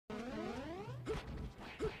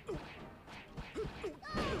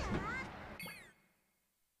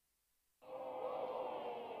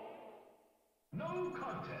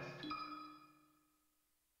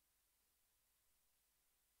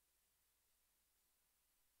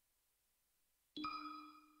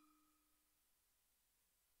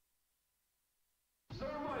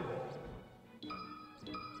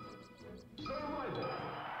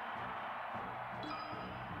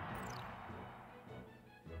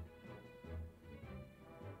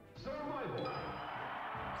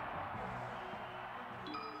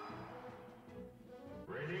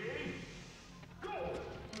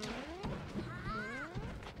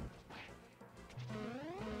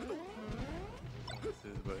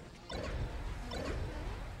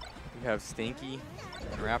We have Stanky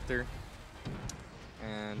and Raptor.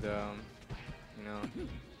 And, you know,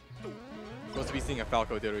 supposed to be seeing a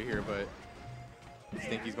Falco Ditto here, but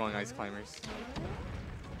Stanky's going Ice Climbers.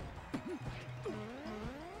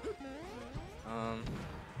 I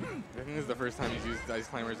think this is the first time he's used Ice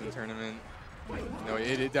Climbers in tournament. No,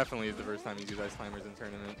 it definitely is the first time he's used Ice Climbers in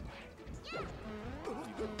tournament.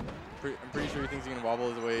 I'm pretty sure he thinks he can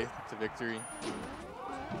wobble his way to victory.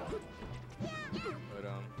 But,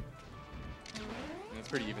 it's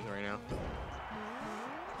pretty even right now.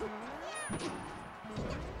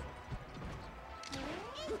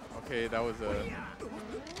 Okay, that was a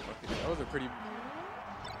pretty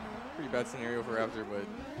bad scenario for Raptor, but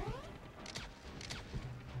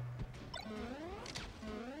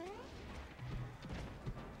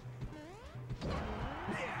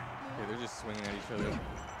okay, they're just swinging at each other.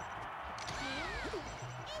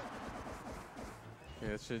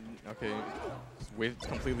 Okay, that should just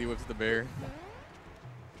completely whips the bear.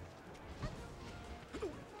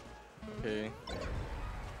 Okay.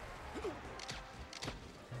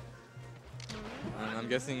 I'm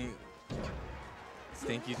guessing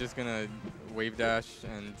Stanky's just gonna wave dash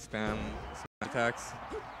and spam attacks,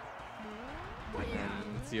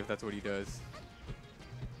 and let's see if that's what he does.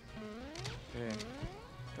 Okay,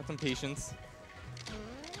 got some patience.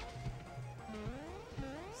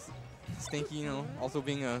 Stanky, you know, also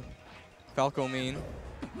being a Falco main,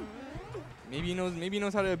 maybe he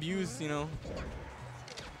knows how to abuse, you know,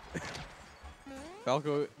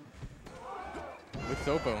 Falco with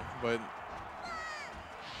Sopo, but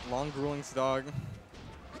long grueling Stog.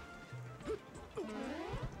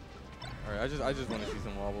 Alright, I just want to see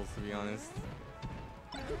some wobbles, to be honest.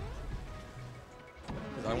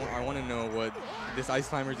 Because I want to know what this Ice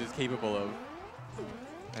Climbers is capable of.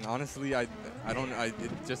 And honestly, it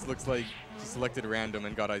just looks like he selected random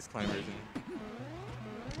and got Ice Climbers. And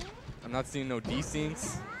I'm not seeing no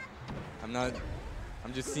desyncs. I'm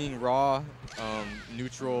just seeing raw,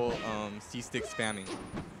 neutral C-stick spamming.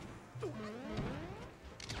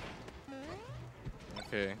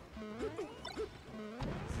 Okay.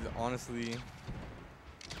 This is honestly,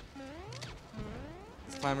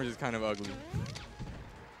 this Climbers is kind of ugly.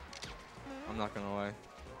 I'm not gonna lie.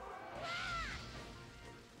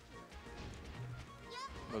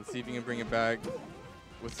 Let's see if you can bring it back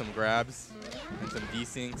with some grabs and some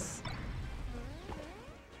desyncs.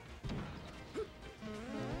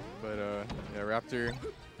 But yeah, Raptor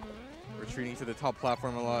retreating to the top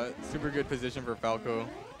platform a lot. Super good position for Falco.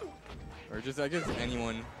 Or just, I guess,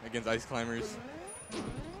 anyone against Ice Climbers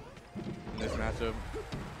in this matchup.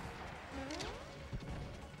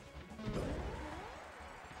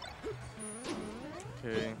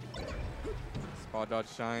 Okay. Spot dodge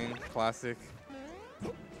shine, classic.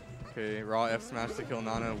 Okay, raw F smash to kill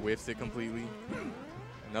Nana, whiffs it completely.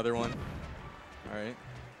 Another one. Alright.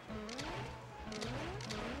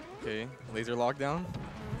 Okay, laser lockdown.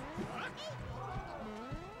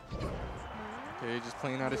 Okay, just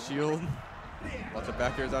playing out of shield. Lots of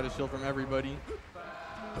back airs out of shield from everybody.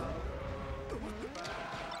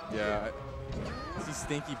 Yeah, I see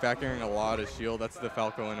Stanky back airing a lot of shield. That's the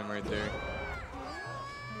Falco in him right there.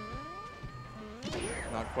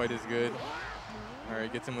 Not quite as good.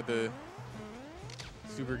 Alright, gets him with the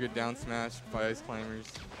super good down smash by Ice Climbers.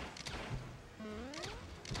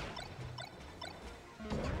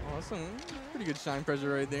 Oh, that's some pretty good shine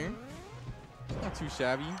pressure right there. Not too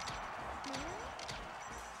shabby.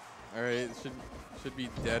 Alright, should be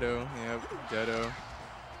Deado. Yep, Deado.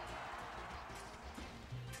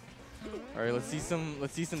 Alright, let's see some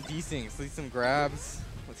desyncs. Let's see some grabs.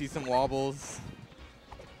 Let's see some wobbles.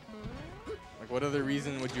 Like, what other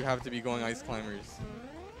reason would you have to be going Ice Climbers?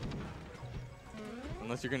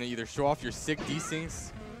 Unless you're gonna either show off your sick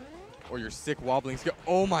desyncs or your sick wobbling skill.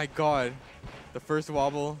 Oh my god. The first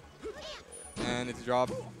wobble and it's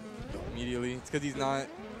dropped immediately. It's because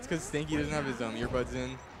it's because Stanky doesn't have his earbuds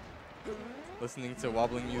in, listening to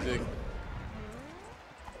wobbling music.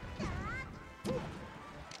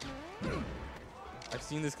 I've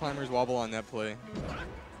seen this Climbers wobble on net play,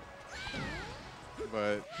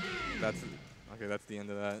 but that's the end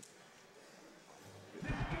of that.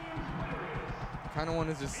 Kind of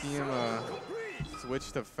want to just see him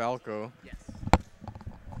switch to Falco. Yes.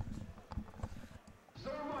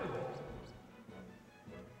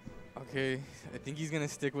 Okay, I think he's gonna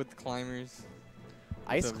stick with Climbers.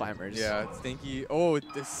 Ice Climbers. Yeah, Stanky. Oh,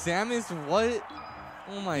 the Samus, what?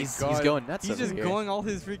 Oh my god. He's going nuts. He's just going all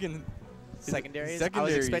his freaking secondaries. I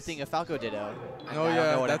was expecting a Falco Ditto. No,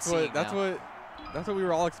 yeah, that's what we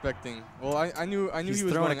were all expecting. Well, I knew he was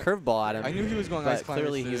throwing a curveball at him. I knew he was going Ice Climbers.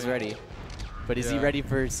 Clearly he's ready. But is he ready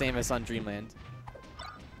for Samus on Dreamland?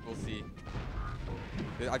 We'll see.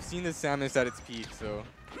 I've seen this Samus at its peak, so.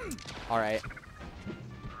 All right.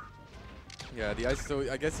 Yeah, the ice.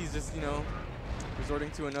 So I guess he's just, you know,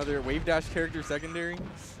 resorting to another wave dash character secondary.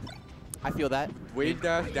 I feel that. Wave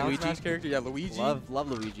dash, down Luigi. smash character. Yeah, Luigi. Love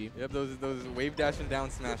Luigi. Yep, those wave dash and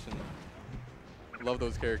down smashing. Love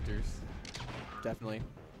those characters. Definitely.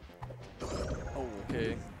 Oh,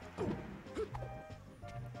 okay.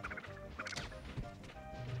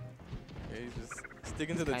 Okay, he's just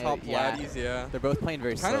sticking to the top laddies, yeah. They're both playing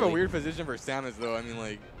very slowly. Kind of a weird position for Samus, though. I mean,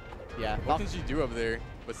 like, yeah. what can she do up there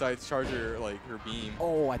besides charge her, like, her beam?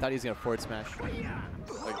 Oh, I thought he was going to forward smash.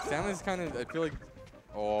 Like, Samus kind of, I feel like,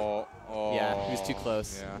 oh. Yeah, he was too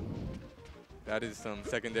close. Yeah. That is some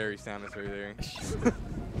secondary Samus right there.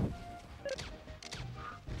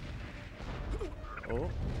 Oh.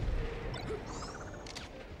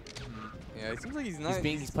 Yeah, it seems like he's not.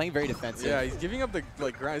 He's playing very defensive. Yeah, he's giving up the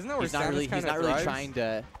ground. Isn't that where Samus he's not really trying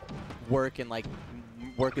to work and like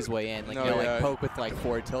work his way in, like no, you know, like poke with like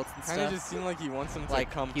forward tilts and stuff. Kind of just seemed like he wants him to like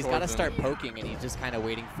come. He's got to start poking, and he's just kind of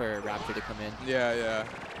waiting for Raptor to come in. Yeah, yeah.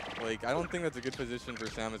 Like, I don't think that's a good position for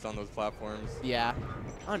Samus on those platforms. Yeah.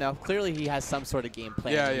 I don't know. Clearly, he has some sort of game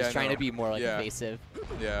plan. Yeah, he's trying to be more like evasive.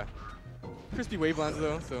 Yeah. Crispy wavelands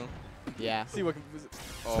though, so. Yeah. See what.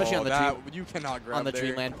 Especially on the you cannot grab on the there.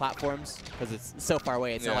 Dreamland platforms because it's so far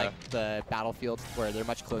away. It's not like the Battlefield where they're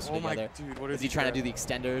much closer together. Dude, what is he trying to do the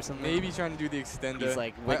extender or something? Maybe trying to do the extender. He's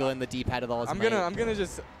like wiggling the D-pad with all his I'm gonna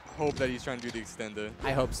just hope that he's trying to do the extender.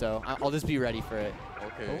 I hope so. I'll just be ready for it.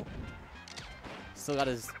 Okay. Oh. Still got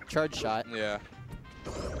his charge shot. Yeah.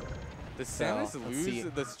 Does Samus lose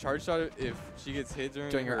this charge shot if she gets hit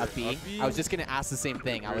during her up B? I was just gonna ask the same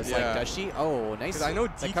thing. I was like, does she? Oh, nice. Because I know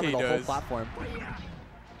DK DK the does. whole platform.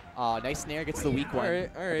 Nice snare, gets the weak one. All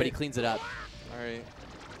right. But he cleans it up. All right.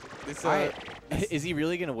 This, is he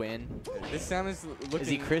really gonna win? This Samus looking is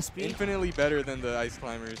he crispy? Infinitely better than the ice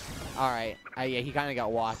climbers. All right. Yeah, he kind of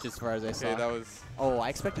got watched as far as I saw. Okay, that was. Oh, I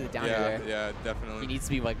expected it down there. Yeah, definitely. He needs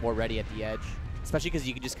to be like more ready at the edge, especially because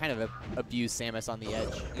you can just kind of abuse Samus on the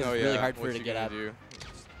edge. It's oh, really hard for her to get up. Do?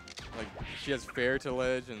 Like she has fair to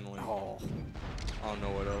ledge and like. Oh. I don't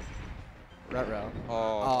know what else. Ruh-roh. Oh,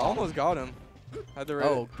 almost got him. Had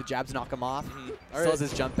the the jabs knock him off. Mm-hmm. Still has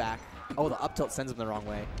his jump back. Oh, the up tilt sends him the wrong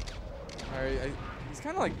way. All right, he's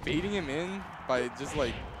kind of like baiting him in by just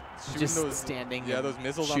like shooting those standing. Yeah, those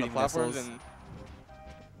missiles on the platforms and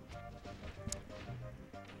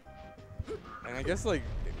I guess like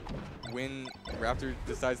when Raptor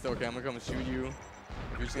decides to I'm gonna come and shoot you,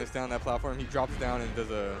 you're just gonna stand on that platform. He drops down and does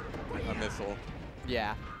a missile.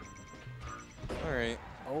 Yeah. All right.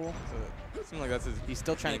 Oh. So it seems like that's his. He's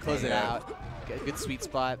still trying to close it out. Good sweet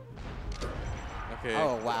spot. Okay.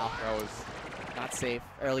 Oh wow. That was not safe.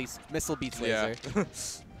 Or at least missile beats laser. Yeah.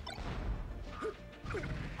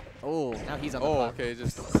 Oh, now he's on the puck. Okay,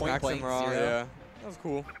 just point him raw. 0. Yeah, that was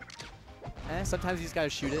cool. Sometimes you just gotta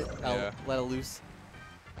shoot it. Let it loose.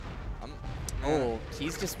 Oh,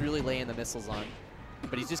 he's just really laying the missiles on.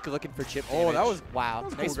 But he's just looking for chip damage. Oh, that was wow. That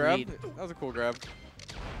was a nice cool grab. read. That was a cool grab.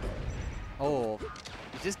 Oh,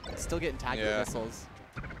 he's just still getting tagged with missiles.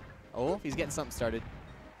 Oh, he's getting something started.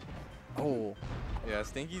 Oh. Yeah,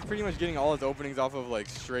 Stanky's pretty much getting all his openings off of like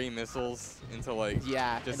stray missiles into like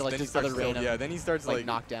just other random then he starts like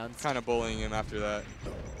knockdowns, kind of bullying him after that.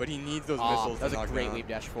 But he needs those missiles to knock down. That was a great wave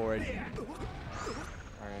dash forward. All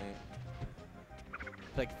right.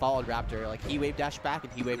 Like followed Raptor, like he wave dashed back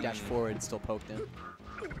and he wave dashed forward and still poked him.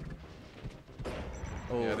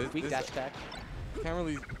 Oh, yeah, weak dash attack. Can't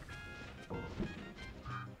really.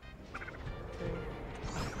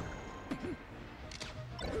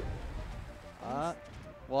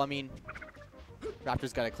 Well, I mean,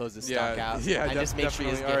 Raptor's got to close this stock out. Yeah, and just make sure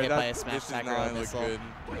he doesn't get hit by a smash attack or a missile. This does not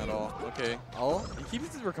look good at all. Okay. Oh. He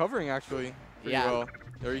keeps recovering actually pretty well.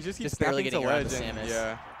 Or he just keeps barely snapping to ledge. And,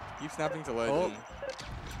 yeah. Keeps snapping to ledge. And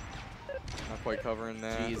not quite covering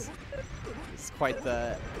that. Jeez. It's quite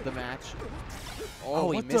the match.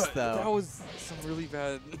 Oh, he missed though. That was some really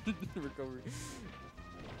bad recovery.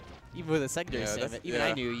 Even with a secondary stamina. Even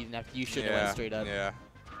I knew you shouldn't have went straight up. Yeah.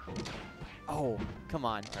 Oh, come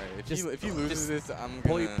on. All right, if he loses this, I'm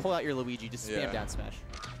pull gonna pull out your Luigi. Just spam down smash.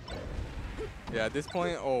 Yeah, at this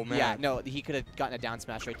point, oh man. Yeah, no, he could have gotten a down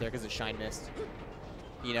smash right there because the shine missed.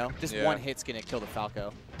 You know, just one hit's gonna kill the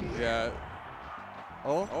Falco. Yeah.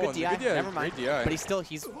 Oh, good DI. Never mind. Great DI. But he's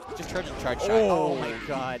just charging charge shot. Oh my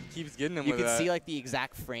God. Keeps getting him. You can see like the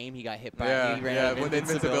exact frame he got hit by. Yeah, he ran out of with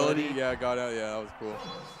invincibility. invincibility. Yeah, got out. Yeah, that was cool.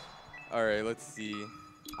 All right, let's see.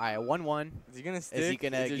 All right, 1-1. Is he gonna stick? Is he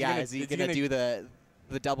gonna? Is he gonna do the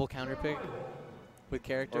double counter pick with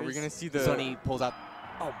characters? Or are we gonna see the? So when he pulls out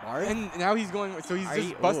Oh, Marth? And now he's going, so he's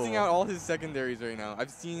just busting out all his secondaries right now.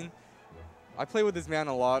 I play with this man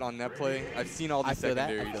a lot on net play. I've seen all these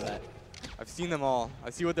secondaries. I feel that. I've seen them all.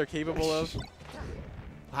 I see what they're capable of.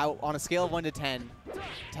 How, on a scale of 1 to 10,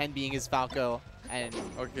 10 being his Falco and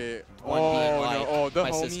one being like the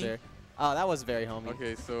my homie. sister. Oh, that was very homey.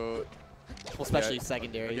 Okay, so Well, especially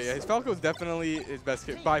secondaries. Okay, yeah, his Falco is definitely his best,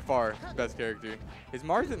 by far, his best character. His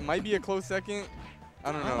Marth might be a close second.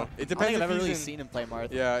 I don't know. It depends. I've never really seen him play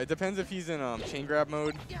Marth. Yeah, it depends if he's in chain grab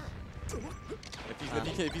mode.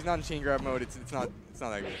 If he's not in chain grab mode, it's not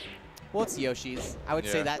that good. Well, it's Yoshi's. I would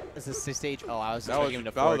say that is a stage. Oh, I was that expecting him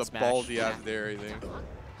to that forward was a smash. ballsy ass there, I think.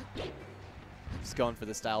 Just going for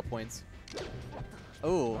the style points.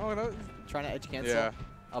 Oh, trying to edge cancel. Yeah.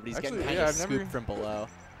 Oh, but he's getting kind of scooped from below.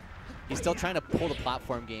 He's still trying to pull the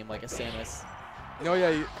platform game like a Samus. No,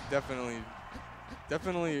 yeah, he definitely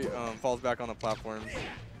falls back on the platforms.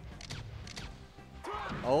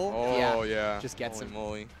 Oh, yeah. Just gets Holy him.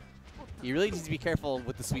 moly. You really need to be careful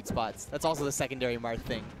with the sweet spots. That's also the secondary Marth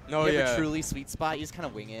thing. No, if you have a truly sweet spot, you just kind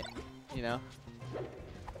of wing it, you know?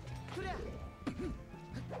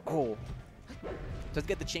 Oh. Doesn't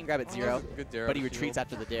get the chain grab at 0, good dare but he retreats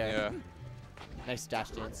after the dare. Yeah. Nice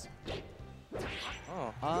dash dance.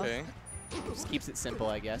 Oh, okay. Just keeps it simple,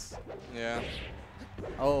 I guess. Yeah.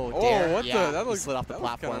 Oh, dare. What yeah, the? That he slid off the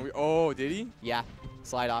platform. Oh, did he? Yeah,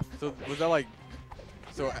 slide off. So was that like?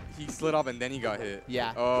 So he slid off and then he got hit.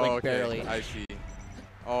 Yeah. Oh, like okay. Barely. I see.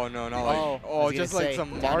 Oh no, not like. Oh, just like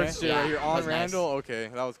some Marth shit right here on Randall. Nice. Okay,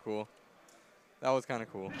 that was cool. That was kind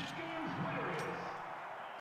of cool.